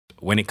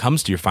when it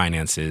comes to your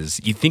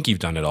finances, you think you've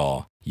done it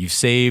all. You've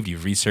saved,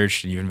 you've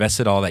researched, and you've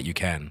invested all that you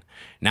can.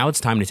 Now it's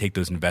time to take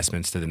those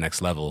investments to the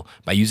next level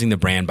by using the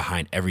brand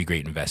behind every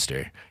great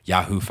investor,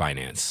 Yahoo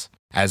Finance.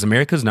 As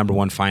America's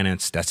 #1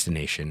 finance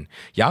destination,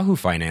 Yahoo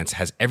Finance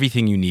has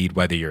everything you need,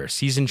 whether you're a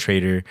seasoned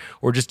trader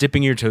or just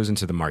dipping your toes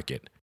into the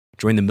market.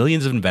 Join the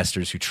millions of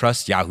investors who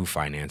trust Yahoo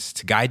Finance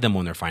to guide them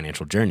on their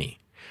financial journey.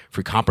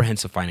 For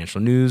comprehensive financial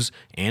news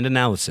and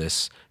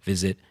analysis,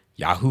 visit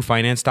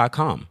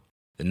yahoofinance.com,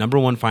 the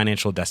 #1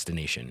 financial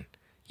destination,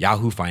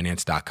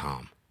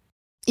 yahoofinance.com.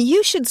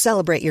 You should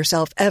celebrate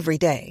yourself every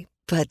day,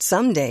 but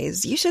some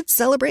days you should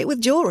celebrate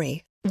with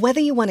jewelry.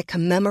 Whether you want to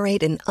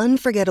commemorate an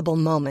unforgettable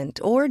moment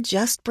or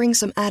just bring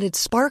some added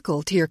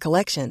sparkle to your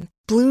collection,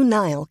 Blue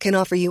Nile can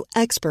offer you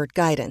expert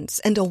guidance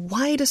and a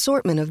wide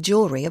assortment of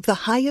jewelry of the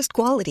highest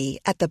quality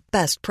at the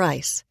best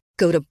price.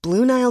 Go to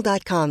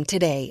BlueNile.com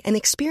today and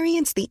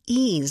experience the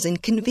ease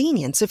and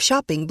convenience of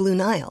shopping Blue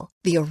Nile,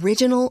 the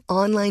original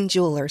online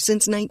jeweler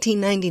since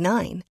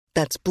 1999.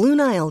 That's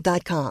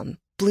BlueNile.com.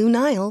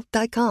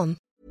 BlueNile.com.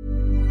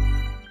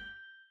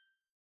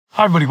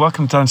 Hi everybody,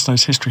 welcome to Dan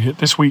Snow's History Hit.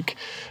 This week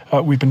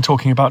we've been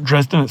talking about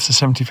Dresden. It's the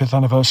 75th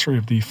anniversary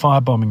of the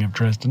firebombing of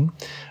Dresden,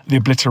 the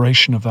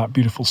obliteration of that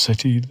beautiful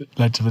city that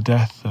led to the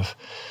death of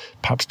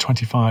perhaps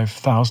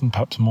 25,000,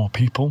 perhaps more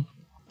people.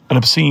 An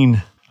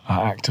obscene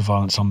act of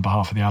violence on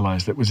behalf of the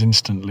Allies that was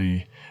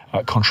instantly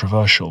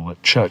controversial,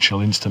 that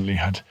Churchill instantly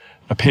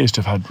appears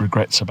to have had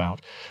regrets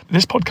about.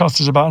 This podcast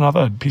is about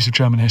another piece of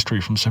German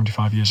history from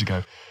 75 years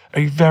ago.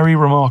 A very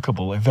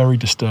remarkable, a very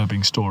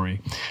disturbing story.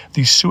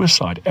 The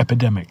suicide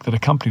epidemic that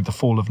accompanied the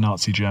fall of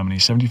Nazi Germany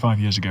 75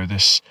 years ago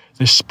this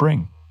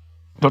spring.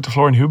 Dr.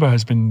 Florian Huber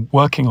has been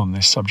working on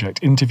this subject,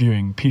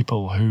 interviewing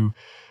people who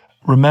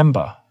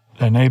remember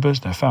their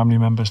neighbours, their family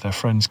members, their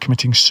friends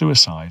committing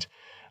suicide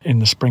in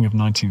the spring of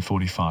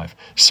 1945.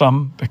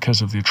 Some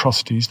because of the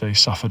atrocities they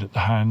suffered at the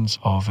hands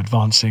of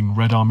advancing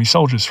Red Army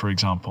soldiers, for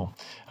example,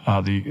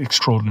 the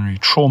extraordinary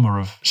trauma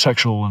of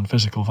sexual and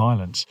physical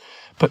violence.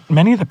 But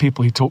many of the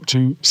people he talked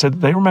to said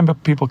that they remember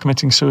people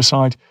committing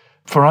suicide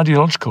for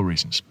ideological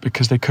reasons,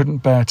 because they couldn't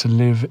bear to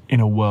live in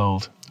a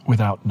world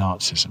without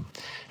Nazism.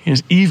 He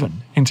has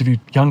even interviewed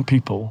young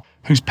people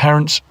whose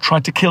parents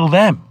tried to kill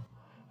them,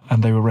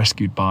 and they were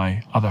rescued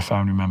by other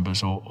family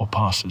members or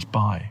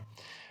passers-by.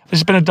 This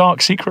has been a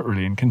dark secret,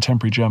 really, in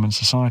contemporary German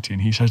society,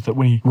 and he says that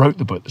when he wrote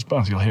the book,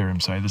 as you'll hear him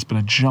say, there's been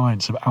a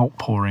giant sort of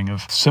outpouring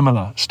of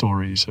similar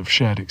stories of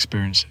shared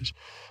experiences.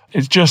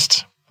 It's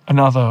just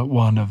another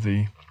one of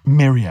the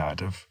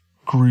myriad of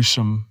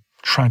gruesome,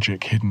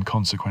 tragic, hidden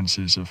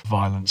consequences of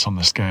violence on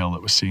the scale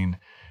that was seen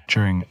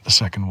during the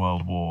Second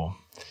World War.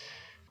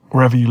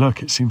 Wherever you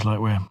look, it seems like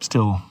we're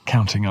still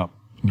counting up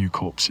new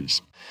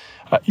corpses.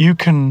 You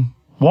can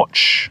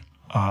watch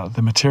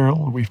the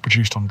material we've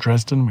produced on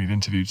Dresden. We've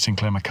interviewed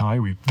Sinclair Mackay.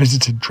 We've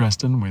visited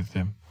Dresden with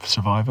the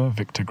survivor,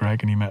 Victor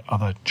Gregg, and he met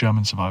other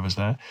German survivors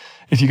there.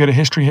 If you go to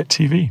History Hit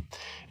TV,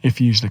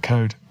 if you use the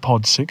code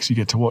POD6, you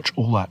get to watch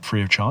all that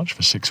free of charge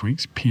for 6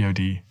 weeks,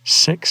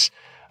 POD6.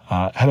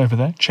 Head over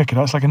there, check it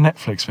out. It's like a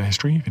Netflix for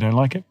history. If you don't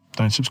like it,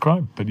 don't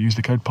subscribe. But use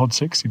the code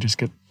POD6, you just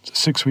get a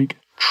 6-week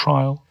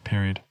trial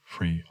period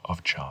free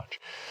of charge.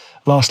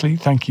 Lastly,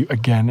 thank you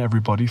again,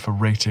 everybody, for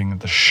rating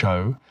the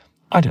show.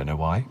 I don't know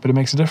why, but it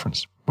makes a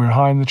difference. We're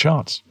high in the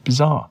charts.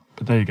 Bizarre.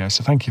 But there you go.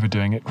 So thank you for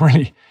doing it.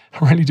 I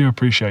really do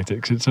appreciate it,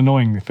 because it's an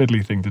annoying,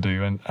 fiddly thing to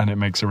do, and it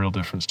makes a real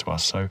difference to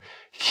us. So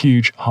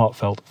huge,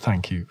 heartfelt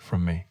thank you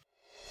from me.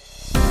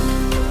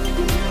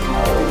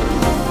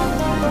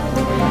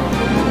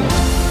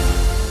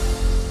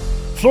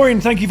 Florian,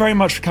 thank you very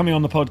much for coming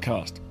on the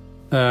podcast.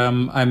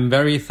 I'm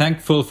very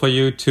thankful for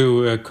you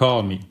to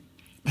call me.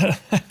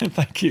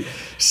 Thank you.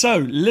 So,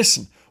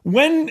 listen,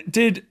 when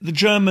did the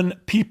German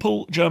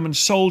people, German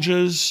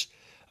soldiers,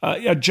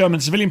 German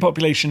civilian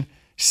population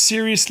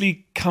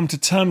seriously come to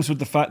terms with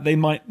the fact they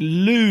might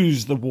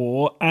lose the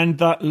war, and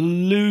that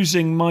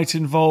losing might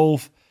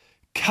involve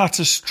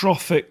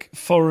catastrophic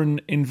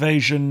foreign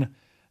invasion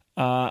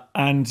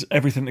and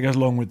everything that goes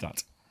along with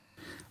that?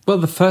 Well,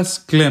 the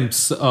first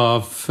glimpse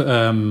of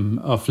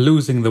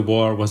losing the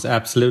war was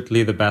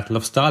absolutely the Battle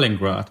of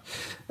Stalingrad.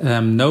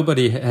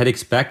 Nobody had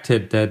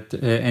expected that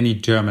any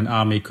German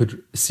army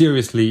could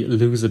seriously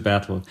lose a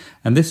battle.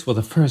 And this was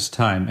the first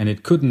time, and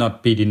it could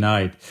not be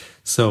denied.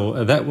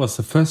 So that was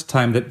the first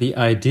time that the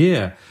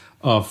idea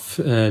of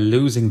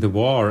losing the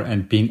war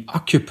and being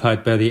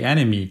occupied by the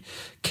enemy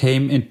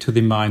came into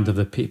the mind of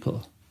the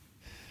people.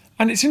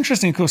 And it's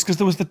interesting, of course, because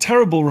there was the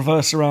terrible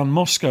reverse around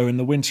Moscow in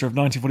the winter of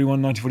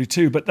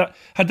 1941-1942. But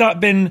had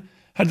that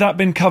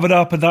been covered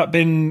up? Had that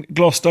been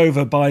glossed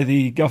over by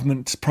the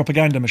government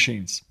propaganda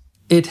machines?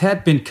 It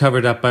had been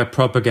covered up by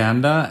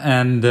propaganda,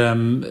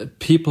 and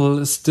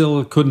people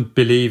still couldn't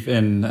believe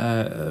in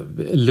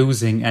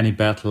losing any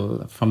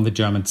battle from the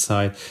German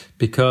side,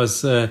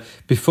 because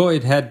before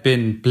it had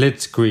been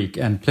Blitzkrieg,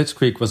 and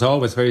Blitzkrieg was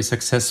always very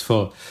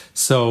successful.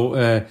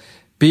 So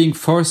being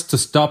forced to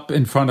stop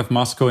in front of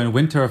Moscow in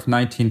winter of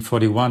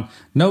 1941,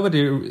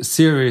 nobody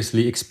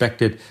seriously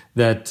expected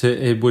that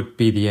it would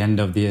be the end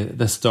of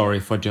the story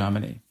for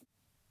Germany.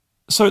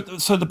 So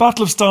the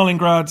Battle of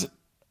Stalingrad,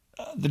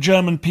 the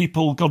German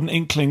people got an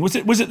inkling. Was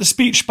it the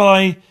speech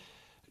by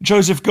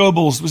Joseph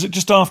Goebbels? Was it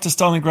just after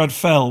Stalingrad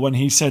fell when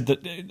he said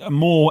that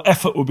more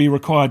effort would be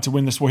required to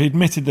win this war? He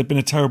admitted there'd been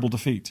a terrible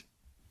defeat.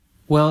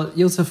 Well,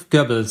 Joseph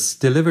Goebbels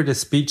delivered a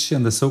speech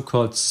in the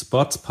so-called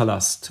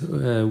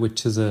Sportspalast,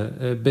 which is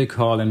a big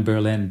hall in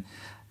Berlin.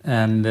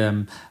 And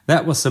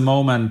that was the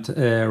moment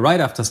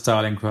right after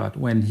Stalingrad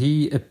when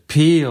he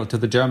appealed to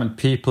the German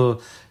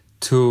people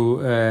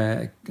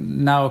to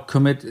now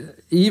commit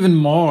even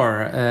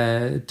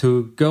more,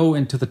 to go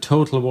into the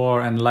total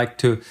war and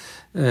to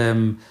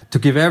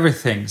give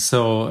everything.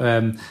 So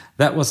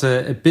that was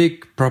a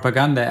big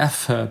propaganda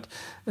effort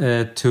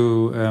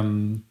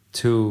to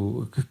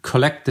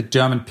collect the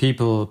German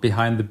people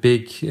behind the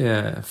big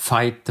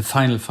fight, the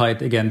final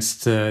fight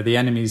against the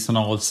enemies on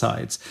all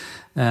sides.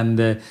 And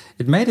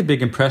it made a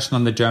big impression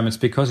on the Germans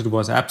because it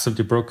was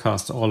absolutely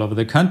broadcast all over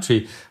the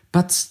country.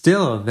 But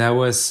still, there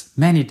was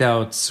many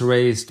doubts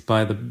raised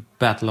by the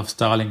Battle of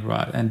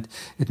Stalingrad. And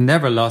it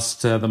never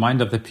lost the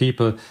mind of the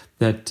people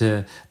that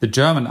the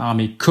German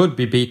army could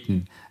be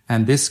beaten.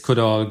 And this could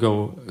all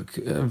go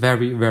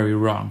very, very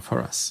wrong for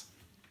us.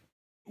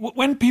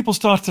 When people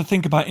started to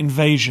think about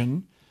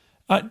invasion,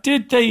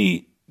 did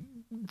they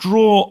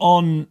draw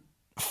on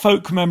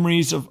folk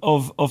memories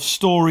of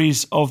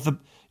stories of the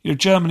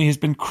Germany has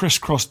been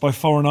crisscrossed by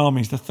foreign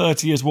armies. The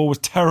 30 Years' War was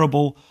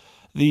terrible.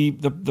 The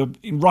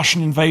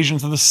Russian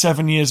invasions of the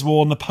 7 Years'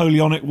 War,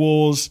 Napoleonic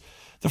Wars,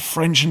 the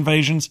French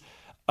invasions,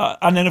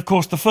 and then of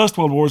course the First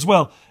World War as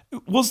well.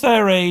 Was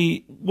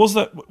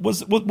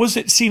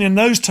it seen in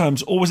those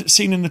terms, or was it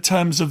seen in the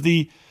terms of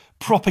the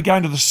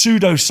propaganda, the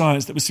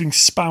pseudoscience that was being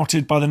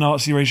spouted by the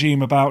Nazi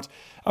regime about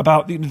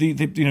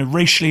the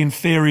racially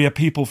inferior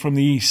people from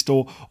the East,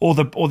 or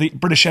the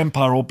British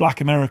Empire, or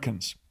black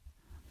Americans?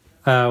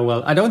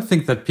 Well, I don't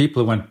think that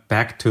people went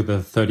back to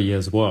the 30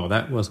 Years' War.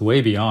 That was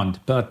way beyond.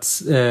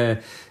 But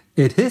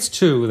it is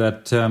true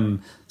that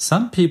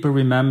some people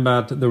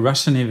remembered the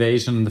Russian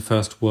invasion in the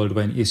First World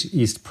War in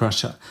East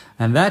Prussia.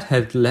 And that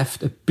had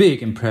left a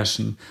big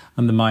impression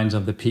on the minds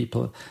of the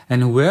people.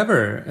 And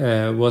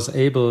whoever was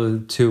able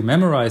to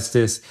memorize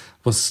this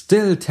was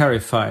still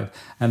terrified.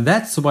 And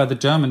that's why the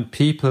German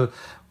people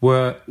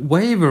were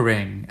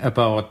wavering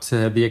about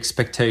the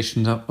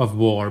expectations of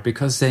war,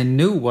 because they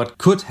knew what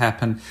could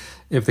happen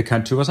if the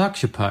country was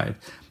occupied.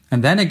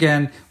 And then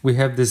again, we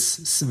have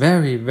this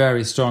very,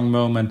 very strong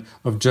moment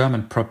of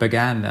German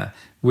propaganda,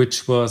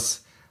 which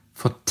was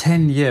for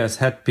 10 years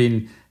had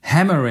been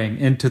hammering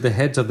into the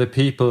heads of the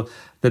people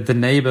that the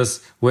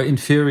neighbors were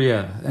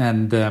inferior,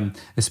 and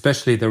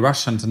especially the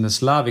Russians and the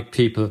Slavic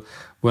people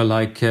were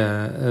like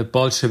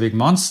Bolshevik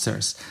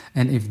monsters.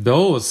 And if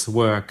those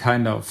were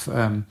kind of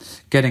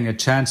getting a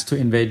chance to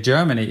invade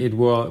Germany, it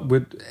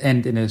would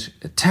end in a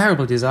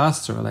terrible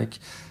disaster, like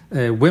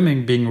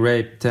women being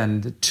raped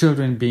and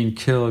children being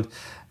killed.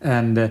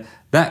 And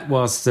that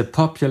was the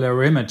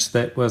popular image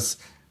that was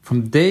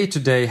from day to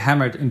day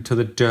hammered into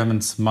the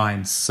Germans'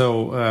 minds.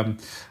 So,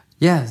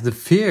 the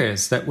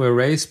fears that were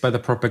raised by the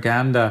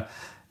propaganda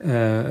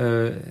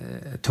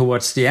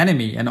towards the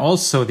enemy, and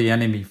also the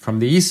enemy from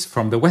the east,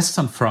 from the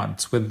Western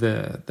Front, with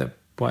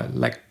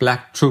like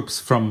black troops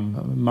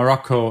from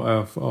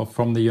Morocco or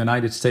from the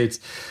United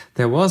States,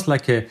 there was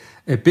like a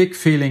big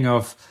feeling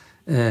of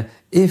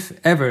if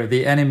ever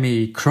the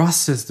enemy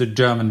crosses the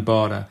German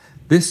border,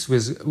 this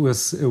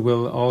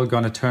will all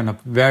going to turn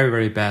up very,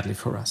 very badly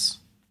for us.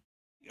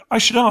 I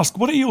should ask,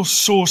 what are your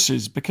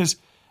sources? Because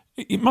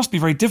it must be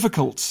very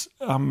difficult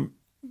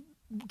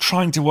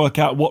trying to work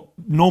out what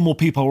normal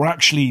people were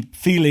actually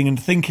feeling and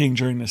thinking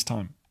during this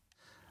time.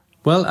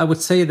 Well, I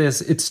would say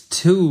it's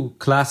two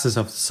classes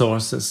of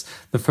sources.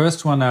 The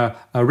first one are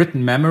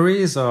written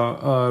memories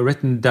or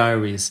written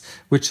diaries,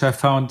 which I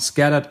found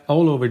scattered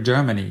all over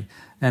Germany.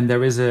 And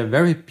there is a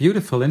very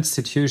beautiful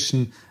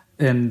institution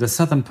in the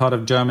southern part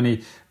of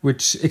Germany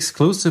which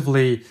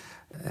exclusively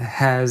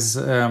has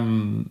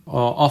or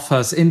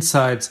offers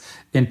insights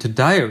into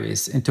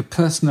diaries, into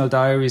personal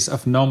diaries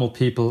of normal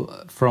people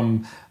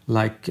from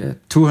like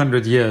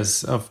 200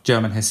 years of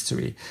German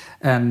history.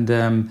 And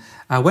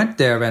I went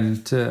there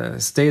and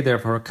stayed there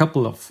for a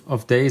couple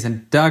of days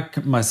and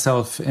dug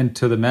myself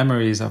into the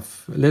memories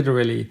of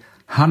literally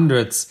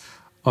hundreds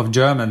of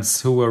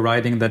Germans who were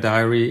writing the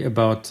diary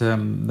about the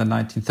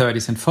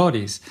 1930s and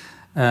 40s.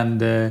 And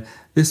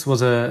this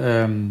was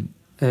a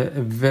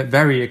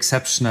very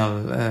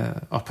exceptional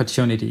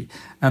opportunity.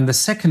 And the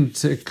second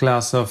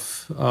class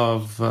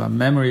of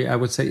memory, I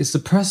would say, is the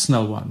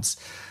personal ones.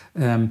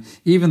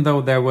 Even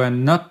though there were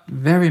not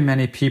very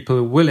many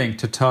people willing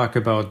to talk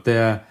about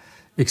their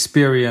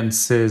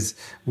experiences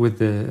with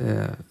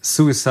the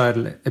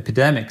suicidal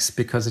epidemics,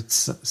 because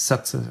it's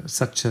such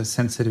a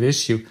sensitive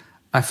issue,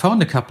 I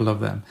found a couple of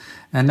them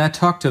and I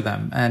talked to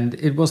them, and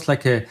it was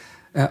like a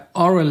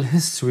oral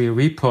history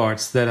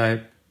reports that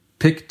I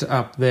picked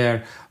up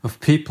there of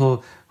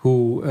people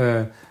who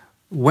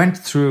went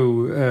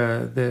through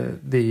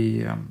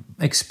the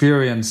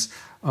experience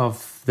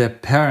of their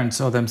parents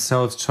or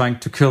themselves trying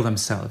to kill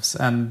themselves.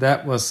 And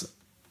that was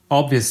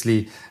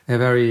obviously a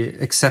very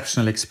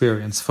exceptional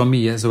experience for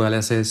me as well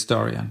as a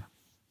historian.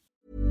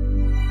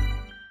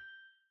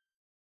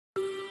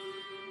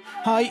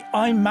 Hi,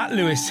 I'm Matt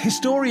Lewis,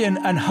 historian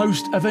and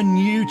host of a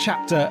new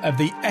chapter of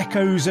the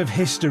Echoes of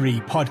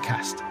History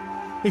podcast.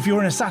 If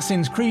you're an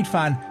Assassin's Creed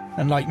fan,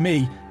 and like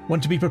me,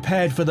 want to be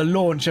prepared for the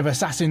launch of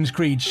Assassin's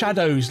Creed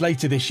Shadows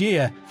later this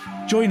year,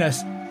 join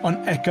us on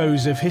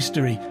Echoes of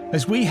History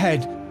as we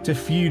head to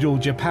feudal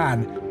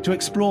Japan to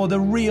explore the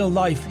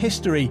real-life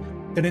history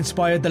that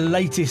inspired the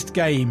latest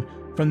game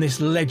from this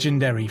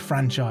legendary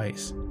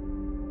franchise.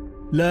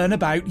 Learn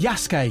about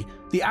Yasuke,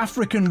 the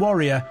African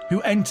warrior who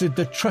entered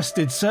the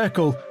trusted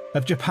circle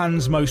of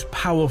Japan's most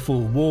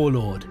powerful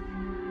warlord.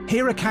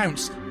 Hear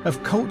accounts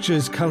of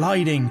cultures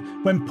colliding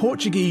when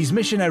Portuguese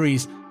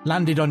missionaries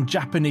landed on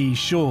Japanese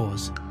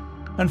shores.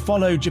 And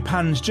follow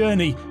Japan's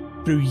journey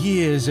through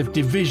years of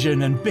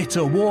division and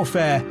bitter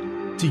warfare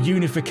to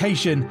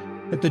unification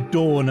at the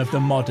dawn of the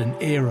modern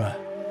era.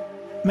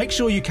 Make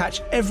sure you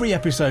catch every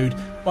episode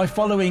by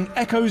following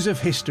Echoes of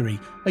History,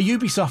 a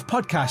Ubisoft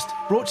podcast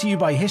brought to you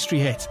by History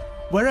Hit,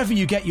 wherever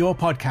you get your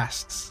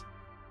podcasts.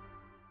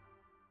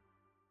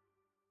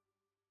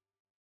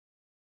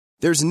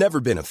 There's never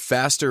been a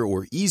faster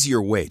or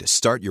easier way to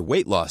start your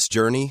weight loss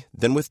journey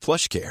than with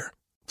PlushCare.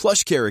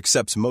 PlushCare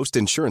accepts most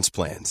insurance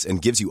plans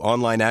and gives you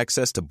online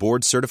access to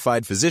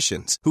board-certified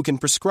physicians who can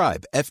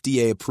prescribe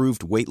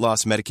FDA-approved weight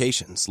loss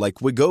medications like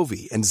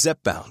Wegovy and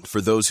Zepbound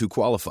for those who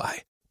qualify.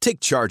 Take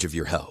charge of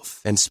your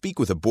health and speak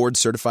with a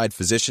board-certified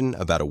physician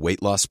about a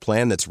weight loss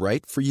plan that's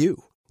right for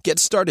you. Get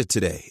started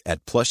today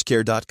at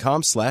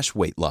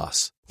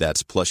plushcare.com/weight-loss.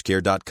 That's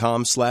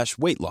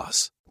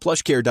plushcare.com/weight-loss.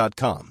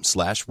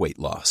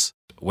 plushcare.com/weight-loss.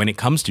 When it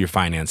comes to your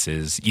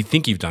finances, you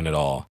think you've done it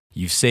all.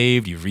 You've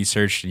saved, you've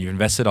researched, and you've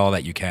invested all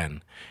that you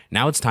can.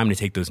 Now it's time to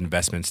take those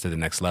investments to the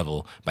next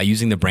level by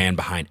using the brand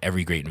behind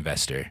every great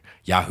investor,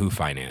 Yahoo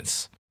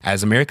Finance.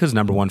 As America's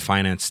 #1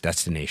 finance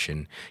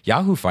destination,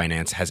 Yahoo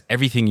Finance has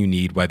everything you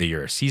need, whether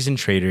you're a seasoned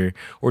trader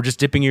or just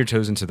dipping your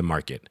toes into the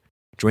market.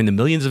 Join the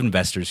millions of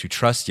investors who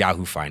trust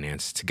Yahoo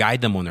Finance to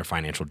guide them on their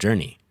financial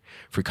journey.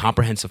 For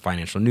comprehensive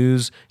financial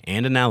news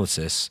and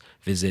analysis,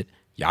 visit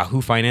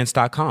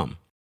yahoofinance.com,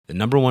 the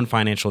 #1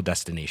 financial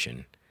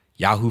destination,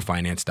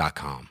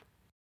 yahoofinance.com.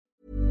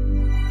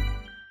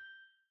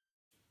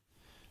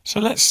 So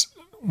let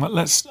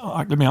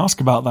me ask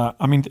about that.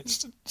 I mean,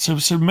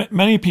 so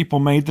many people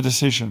made the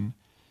decision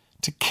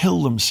to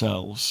kill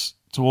themselves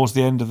towards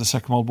the end of the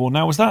Second World War.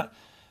 Now, was that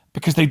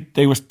because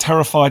they were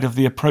terrified of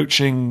the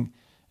approaching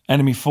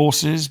enemy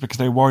forces, because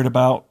they were worried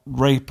about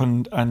rape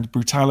and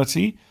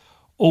brutality?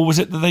 Or was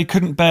it that they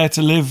couldn't bear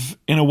to live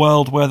in a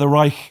world where the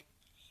Reich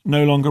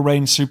no longer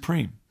reigned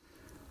supreme?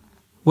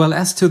 Well,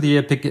 as to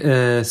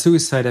the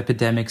suicide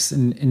epidemics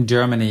in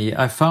Germany,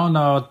 I found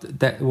out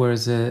that there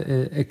was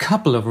a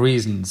couple of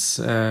reasons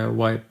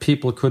why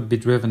people could be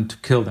driven to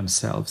kill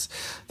themselves.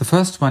 The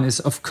first one is,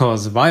 of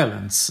course,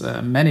 violence.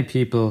 Many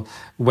people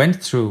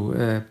went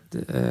through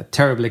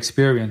terrible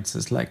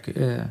experiences, like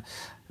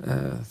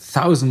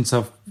thousands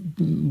of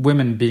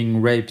women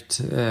being raped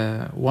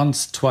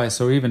once,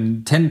 twice, or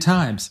even 10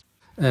 times.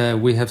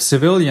 We have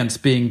civilians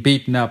being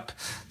beaten up.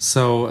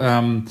 So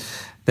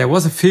there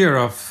was a fear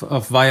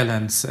of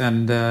violence,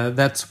 and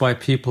that's why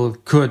people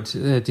could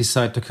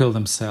decide to kill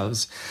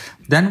themselves.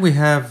 Then we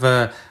have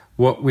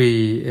what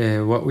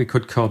we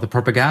could call the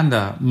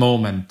propaganda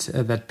moment,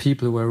 that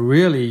people were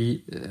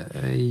really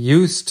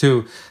used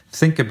to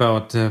think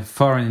about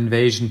foreign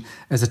invasion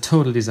as a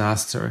total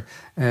disaster,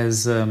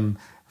 as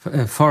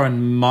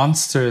foreign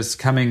monsters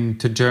coming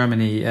to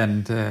Germany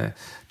and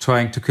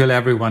trying to kill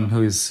everyone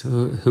who is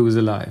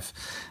alive.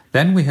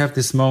 Then we have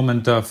this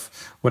moment of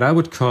what I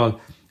would call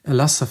a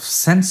loss of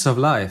sense of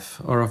life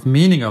or of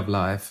meaning of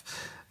life,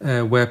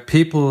 where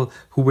people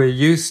who were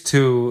used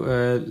to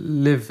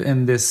live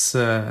in this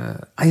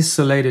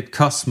isolated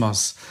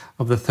cosmos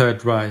of the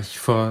Third Reich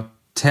for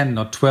 10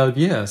 or 12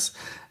 years,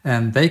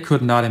 and they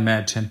could not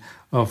imagine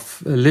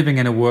of living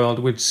in a world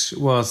which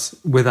was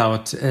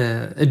without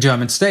a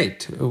German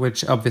state,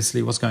 which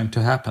obviously was going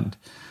to happen.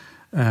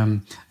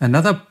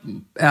 Another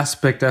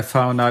aspect I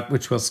found out,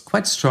 which was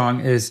quite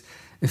strong, is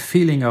a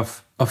feeling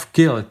of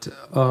guilt,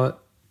 or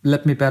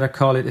let me better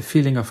call it a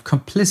feeling of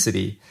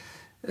complicity,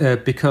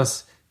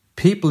 because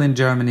people in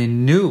Germany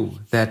knew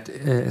that,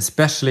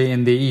 especially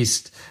in the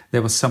East,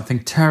 there was something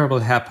terrible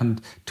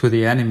happened to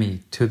the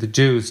enemy, to the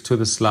Jews, to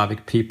the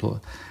Slavic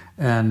people.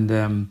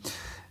 And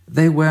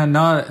they were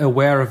not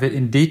aware of it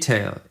in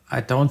detail.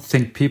 I don't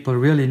think people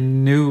really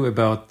knew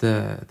about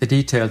the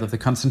details of the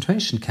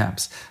concentration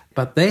camps,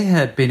 but they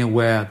had been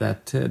aware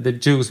that the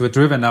Jews were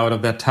driven out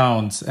of their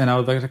towns and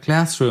out of their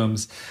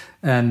classrooms,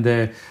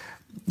 and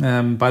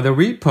by the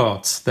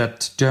reports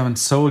that German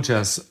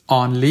soldiers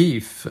on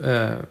leave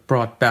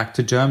brought back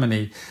to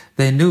Germany.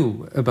 They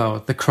knew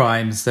about the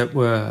crimes that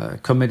were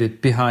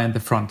committed behind the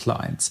front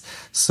lines.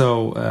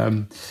 So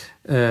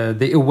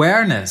the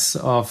awareness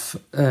of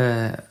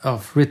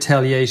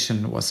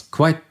retaliation was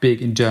quite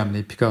big in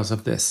Germany because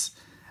of this.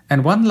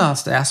 And one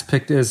last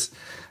aspect is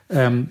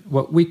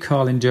what we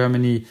call in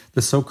Germany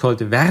the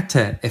so-called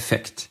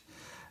Werther-effect.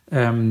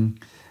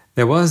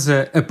 There was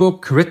a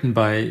book written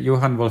by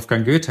Johann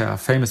Wolfgang Goethe, a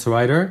famous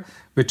writer,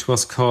 which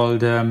was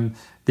called The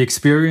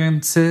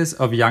Experiences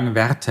of Young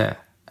Werther.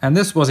 And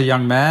this was a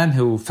young man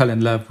who fell in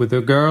love with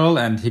a girl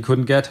and he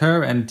couldn't get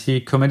her and he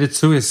committed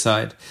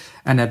suicide.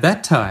 And at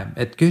that time,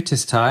 at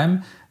Goethe's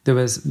time, there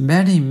was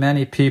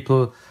many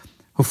people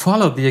who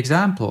followed the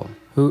example,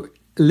 who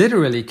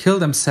literally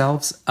killed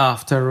themselves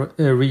after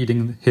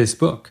reading his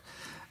book.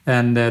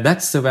 And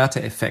that's the Werther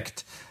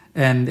effect.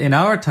 And in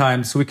our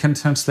times, we can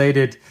translate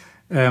it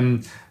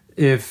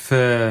if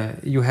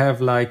you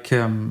have like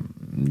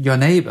your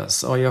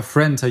neighbors or your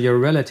friends or your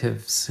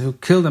relatives who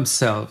kill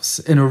themselves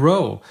in a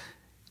row,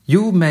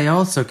 you may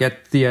also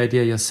get the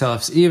idea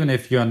yourselves, even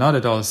if you're not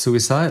at all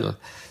suicidal.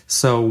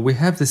 So we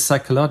have this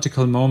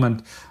psychological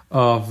moment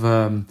of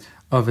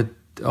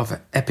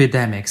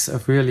epidemics,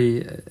 of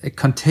really a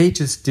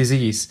contagious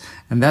disease,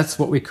 and that's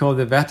what we call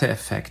the Werther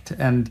effect.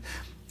 And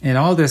in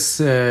all this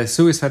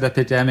suicide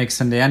epidemics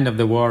and the end of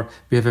the war,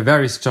 we have a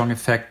very strong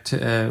effect,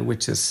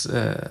 which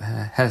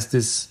has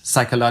this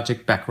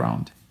psychological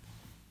background.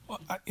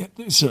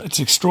 It's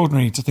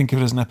extraordinary to think of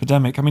it as an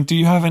epidemic. I mean,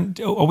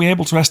 are we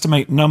able to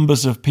estimate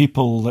numbers of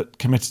people that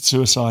committed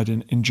suicide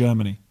in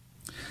Germany?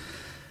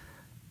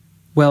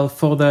 Well,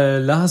 for the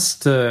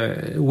last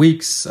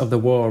weeks of the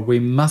war, we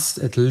must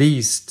at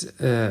least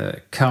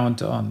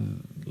count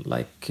on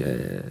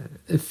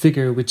a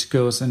figure which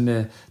goes in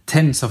the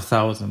tens of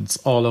thousands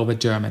all over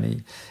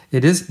Germany.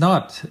 It is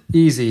not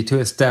easy to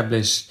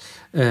establish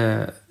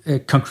a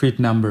concrete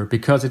number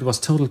because it was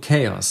total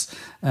chaos,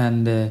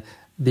 and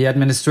the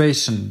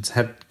administrations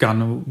had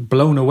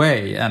blown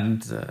away,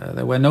 and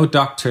there were no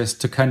doctors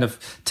to kind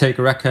of take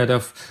record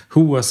of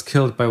who was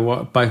killed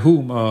by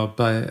whom, or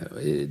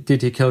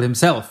did he kill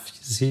himself,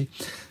 you see.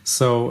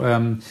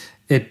 So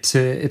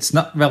it's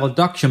not well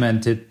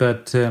documented,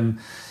 but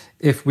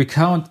if we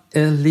count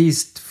at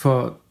least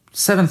for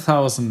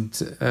 7,000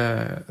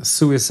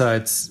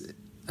 suicides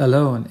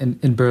alone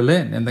in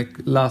Berlin in the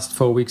last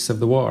 4 weeks of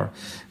the war,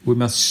 we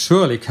must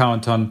surely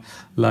count on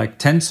like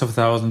tens of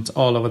thousands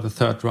all over the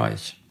Third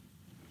Reich.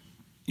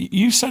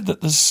 You said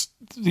that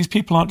these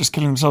people aren't just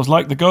killing themselves,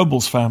 like the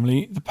Goebbels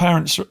family. The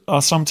parents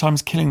are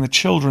sometimes killing the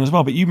children as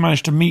well, but you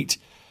managed to meet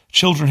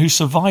children who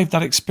survived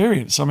that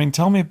experience. I mean,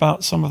 tell me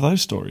about some of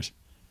those stories.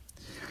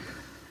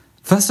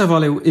 First of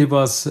all, it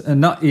was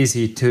not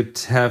easy to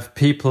have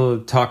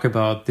people talk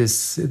about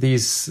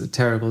these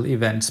terrible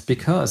events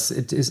because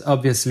it is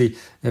obviously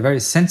a very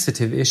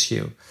sensitive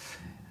issue.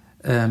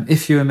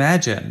 If you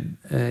imagine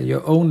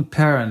your own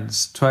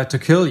parents try to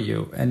kill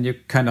you and you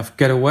kind of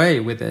get away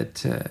with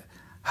it,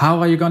 how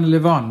are you going to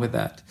live on with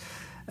that?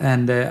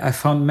 And I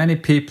found many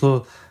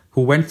people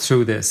who went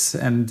through this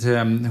and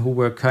who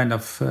were kind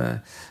of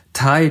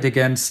tied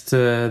against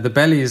the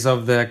bellies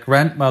of their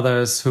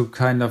grandmothers, who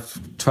kind of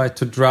tried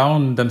to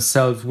drown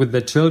themselves with their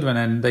children,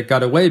 and they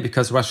got away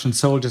because Russian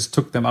soldiers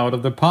took them out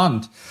of the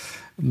pond.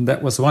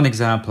 That was one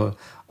example.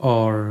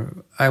 Or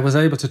I was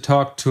able to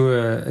talk to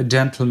a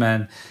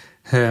gentleman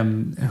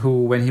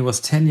who, when he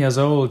was 10 years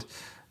old,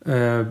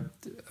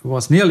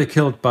 was nearly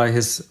killed by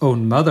his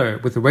own mother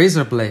with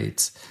razor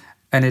blades.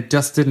 And it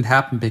just didn't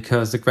happen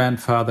because the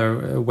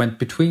grandfather went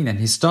between and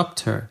he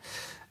stopped her.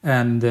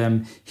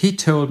 And he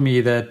told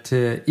me that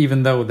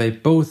even though they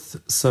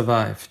both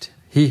survived,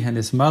 he and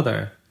his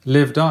mother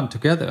lived on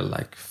together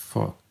like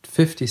for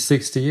 50,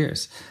 60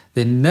 years.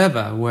 They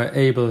never were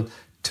able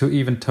to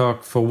even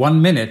talk for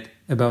 1 minute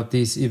about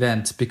these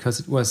events because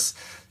it was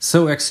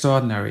so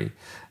extraordinary.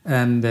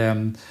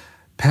 And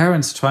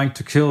parents trying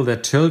to kill their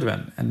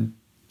children and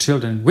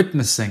children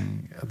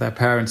witnessing their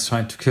parents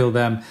trying to kill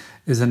them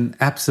is an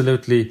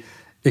absolutely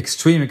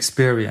extreme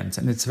experience,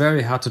 and it's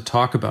very hard to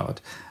talk about.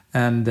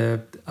 And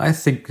I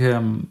think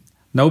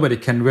nobody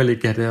can really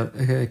get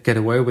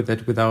away with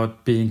it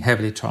without being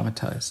heavily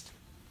traumatized.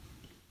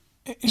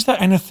 Is there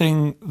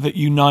anything that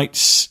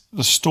unites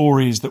the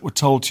stories that were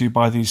told to you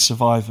by these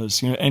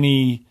survivors? You know,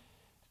 any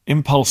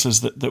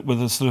impulses that were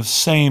the sort of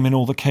same in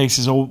all the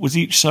cases, or was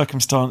each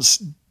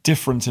circumstance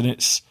different in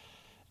its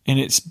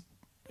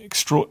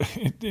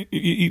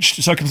each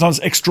circumstance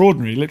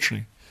extraordinary,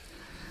 literally?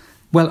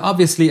 Well,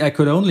 obviously, I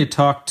could only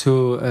talk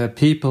to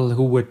people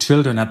who were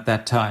children at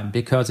that time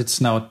because it's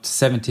now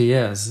 70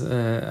 years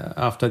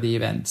after the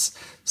events.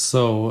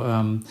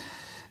 So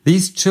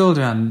these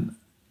children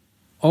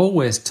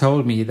always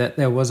told me that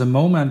there was a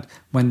moment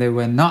when they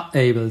were not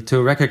able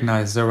to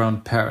recognize their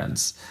own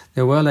parents.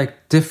 They were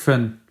like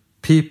different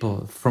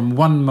people from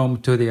one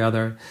moment to the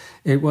other.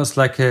 It was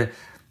like a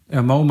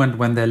moment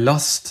when they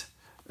lost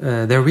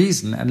their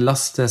reason and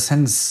lost their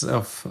sense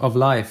of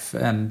life,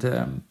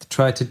 and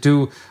tried to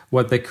do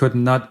what they could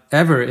not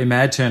ever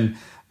imagine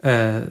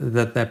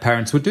that their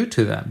parents would do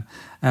to them.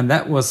 And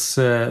that was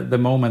the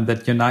moment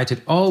that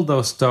united all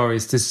those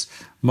stories, this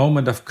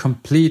moment of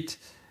complete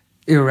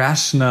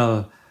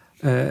irrational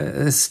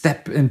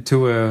step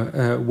into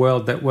a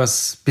world that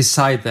was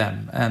beside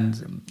them.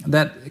 And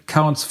that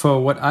counts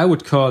for what I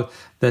would call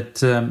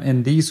that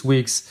in these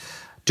weeks,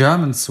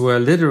 Germans were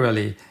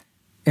literally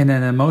in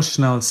an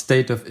emotional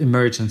state of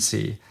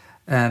emergency.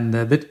 And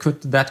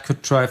that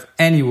could drive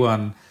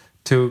anyone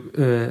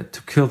to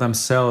kill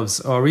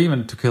themselves or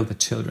even to kill the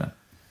children.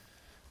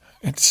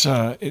 It's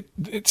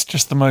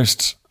just the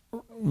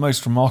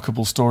most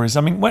remarkable stories.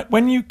 I mean,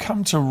 when you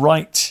come to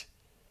write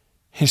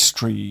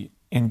history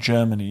in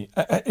Germany,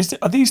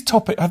 have these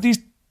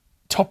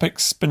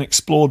topics been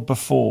explored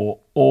before,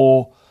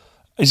 or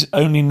is it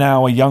only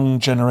now a young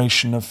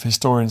generation of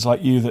historians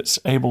like you that's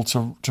able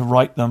to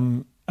write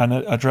them and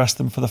address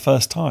them for the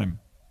first time?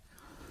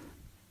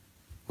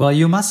 Well,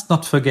 you must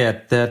not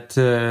forget that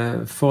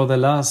for the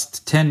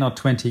last 10 or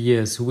 20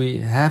 years, we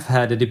have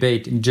had a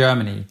debate in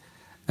Germany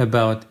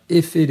about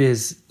if it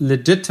is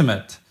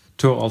legitimate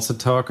to also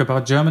talk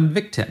about German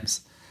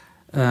victims.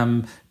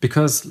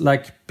 Because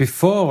like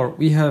before,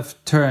 we have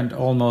turned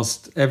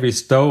almost every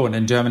stone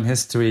in German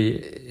history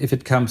if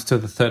it comes to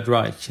the Third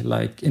Reich,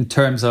 like in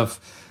terms of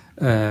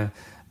the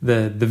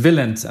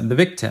villains and the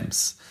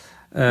victims.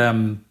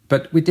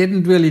 But we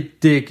didn't really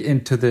dig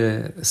into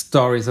the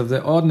stories of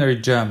the ordinary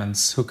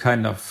Germans who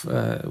kind of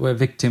were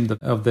victims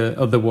of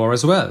the war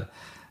as well.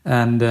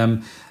 And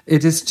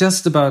it is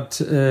just about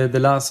the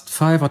last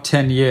 5 or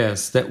 10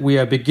 years that we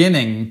are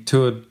beginning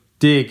to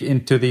dig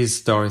into these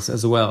stories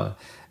as well.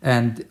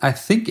 And I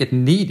think it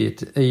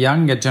needed a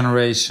younger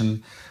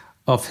generation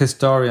of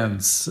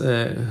historians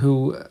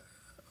who,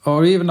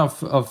 or even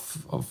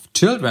of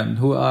children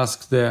who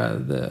asked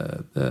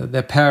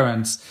their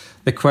parents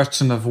the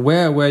question of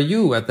where were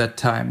you at that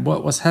time?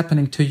 What was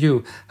happening to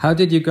you? How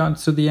did you go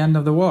to the end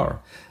of the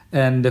war?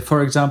 And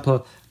for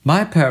example,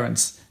 my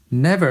parents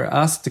never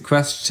asked the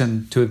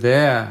question to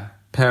their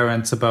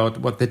parents about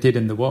what they did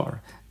in the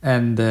war.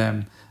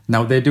 And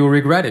now they do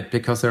regret it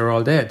because they're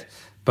all dead.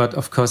 But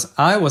of course,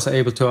 I was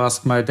able to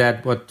ask my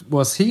dad what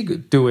was he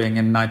doing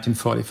in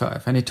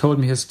 1945. And he told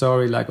me his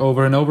story like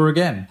over and over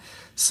again.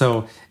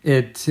 So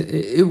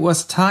it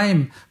was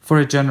time for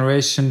a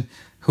generation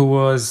who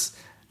was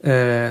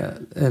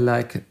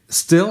like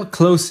still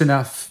close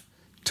enough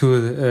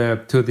to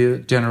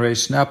the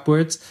generation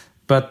upwards,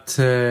 but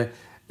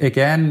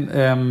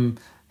again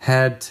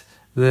had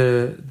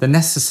the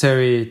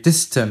necessary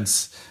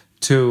distance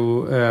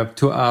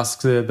to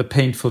ask the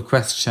painful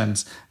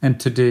questions and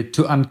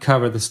to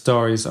uncover the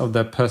stories of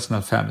their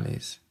personal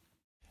families.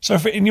 So,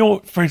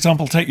 for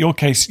example, take your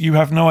case. You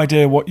have no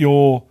idea what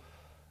your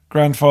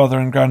grandfather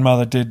and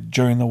grandmother did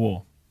during the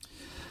war.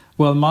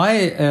 Well,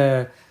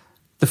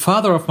 the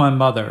father of my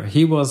mother,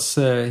 he was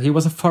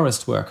a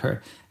forest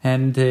worker,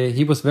 and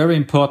he was very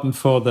important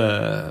for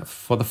the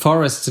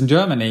forests in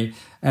Germany,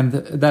 and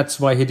that's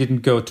why he didn't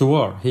go to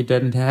war. He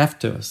didn't have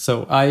to.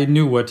 So I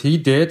knew what he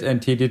did,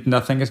 and he did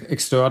nothing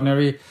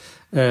extraordinary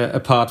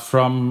apart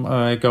from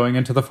going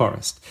into the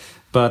forest.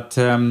 But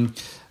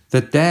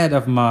the dad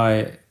of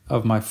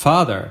my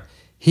father,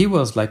 he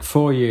was like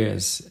 4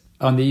 years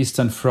on the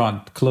Eastern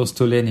Front, close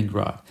to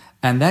Leningrad.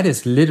 And that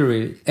is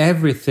literally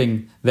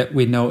everything that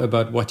we know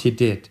about what he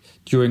did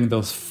during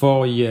those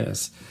 4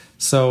 years.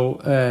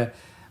 So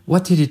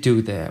what did he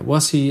do there?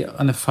 Was he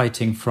on a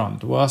fighting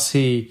front? Was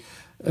he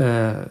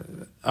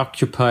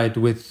occupied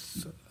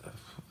with,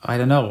 I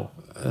don't know,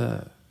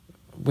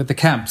 with the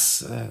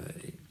camps?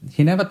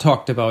 He never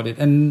talked about it,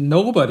 and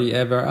nobody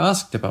ever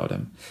asked about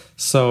him.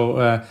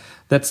 So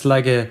that's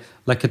like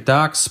a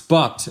dark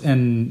spot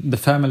in the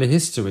family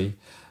history.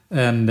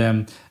 And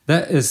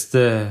that is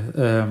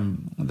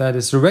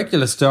the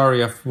regular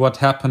story of what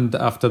happened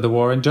after the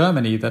war in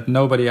Germany, that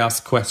nobody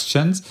asked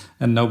questions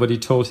and nobody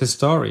told his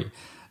story.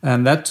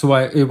 And that's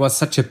why it was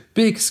such a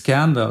big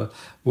scandal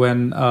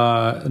when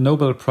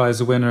Nobel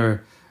Prize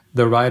winner,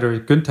 the writer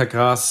Günter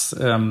Grass,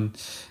 in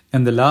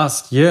the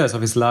last years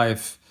of his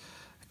life,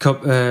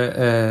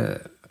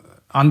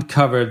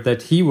 uncovered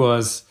that he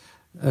was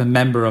a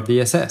member of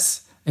the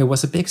SS. It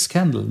was a big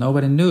scandal.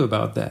 Nobody knew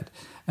about that.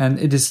 And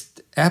it is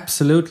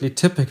absolutely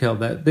typical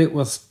that it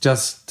was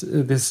just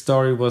this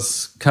story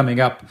was coming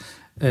up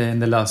in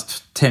the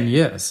last 10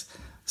 years.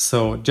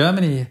 So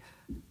Germany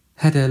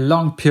had a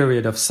long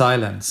period of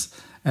silence.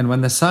 And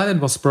when the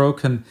silence was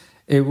broken,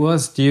 it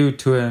was due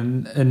to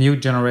a new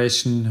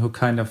generation who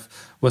kind of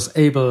was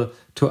able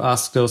to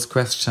ask those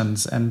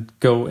questions and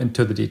go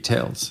into the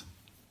details.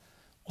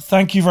 Well,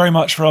 thank you very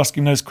much for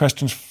asking those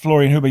questions,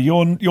 Florian Huber.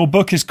 Your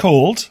book is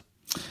called?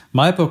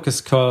 My book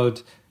is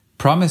called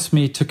Promise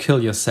Me to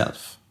Kill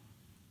Yourself.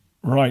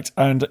 Right,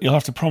 and you'll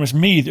have to promise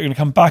me that you're going to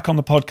come back on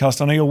the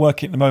podcast. I know you're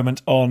working at the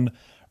moment on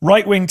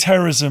right-wing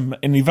terrorism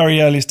in the very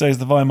earliest days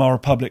of the Weimar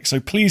Republic, so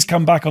please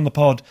come back on the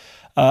pod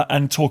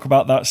and talk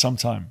about that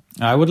sometime.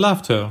 I would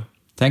love to.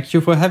 Thank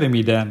you for having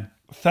me, Dan.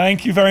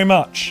 Thank you very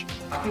much.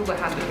 I feel the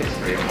hand of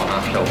history upon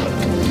our shoulders.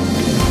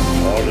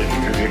 All this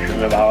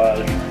tradition of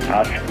ours,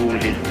 our school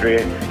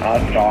history, our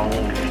songs,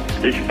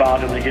 this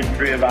part of the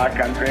history of our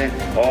country,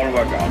 all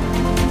were gone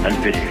and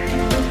finished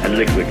and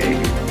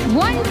liquidated.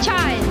 One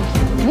child,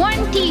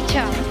 one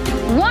teacher,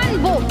 one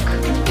book,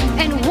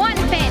 and one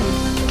pen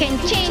can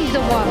change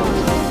the world.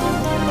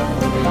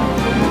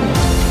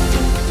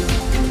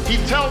 He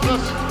tells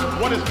us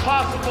what is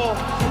possible,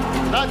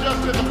 not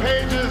just in the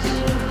pages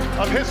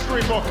of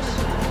history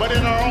books, but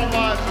in our own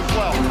lives as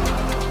well.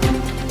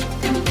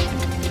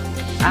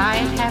 I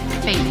have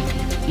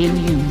faith in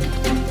you.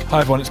 Hi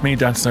everyone, it's me,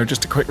 Dan Snow.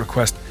 Just a quick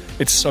request.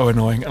 It's so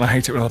annoying and I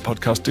hate it when other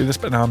podcasts do this,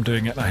 but now I'm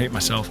doing it and I hate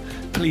myself.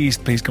 Please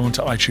go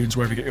onto iTunes,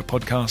 wherever you get your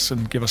podcasts,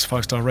 and give us a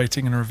 5-star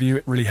rating and a review.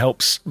 It really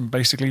helps and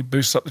basically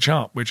boosts up the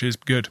chart, which is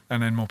good.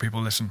 And then more people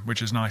listen,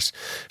 which is nice.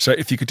 So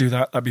if you could do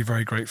that, I'd be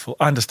very grateful.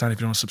 I understand if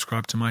you don't want to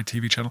subscribe to my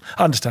TV channel.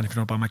 I understand if you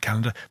don't want to buy my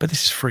calendar, but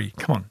this is free.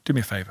 Come on, do me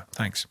a favour.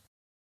 Thanks.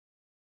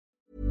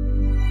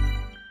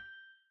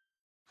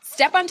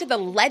 Step onto the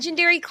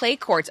legendary clay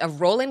courts of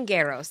Roland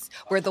Garros,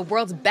 where the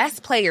world's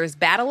best players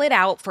battle it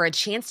out for a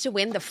chance to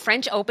win the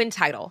French Open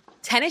title.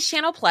 Tennis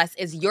Channel Plus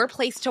is your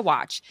place to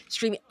watch.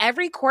 Stream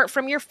every court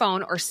from your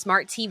phone or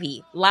smart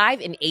TV,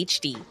 live in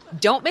HD.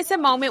 Don't miss a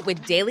moment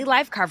with daily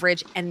live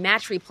coverage and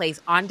match replays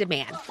on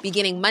demand,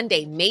 beginning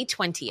Monday, May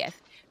 20th.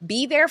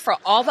 Be there for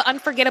all the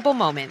unforgettable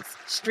moments.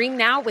 Stream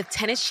now with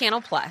Tennis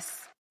Channel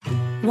Plus.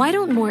 Why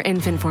don't more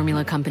infant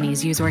formula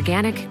companies use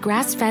organic,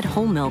 grass-fed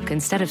whole milk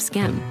instead of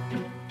skim?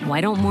 Why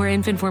don't more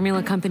infant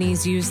formula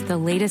companies use the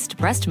latest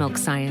breast milk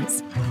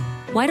science?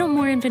 Why don't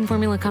more infant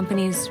formula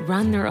companies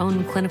run their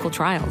own clinical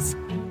trials?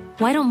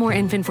 Why don't more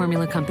infant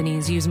formula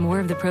companies use more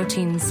of the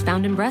proteins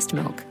found in breast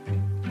milk?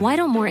 Why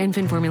don't more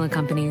infant formula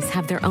companies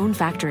have their own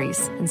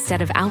factories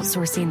instead of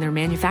outsourcing their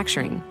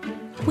manufacturing?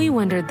 We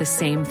wondered the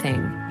same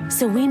thing.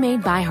 So we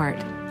made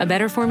ByHeart, a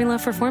better formula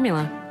for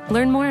formula.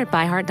 Learn more at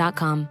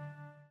byheart.com.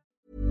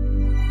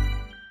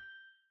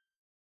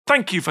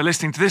 Thank you for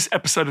listening to this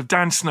episode of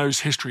Dan Snow's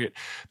History Hit.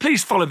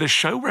 Please follow this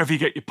show wherever you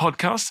get your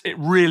podcasts. It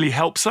really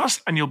helps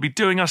us and you'll be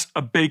doing us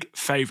a big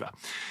favour.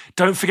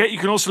 Don't forget you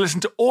can also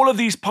listen to all of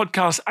these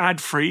podcasts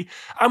ad-free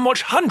and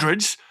watch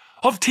hundreds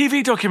of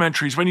TV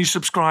documentaries when you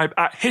subscribe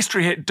at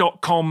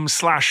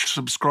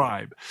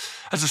historyhit.com/subscribe.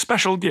 As a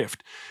special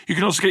gift, you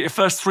can also get your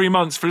first 3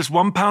 months for just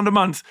 £1 a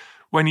month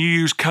when you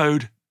use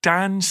code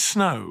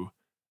DANSNOW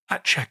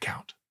at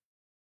checkout.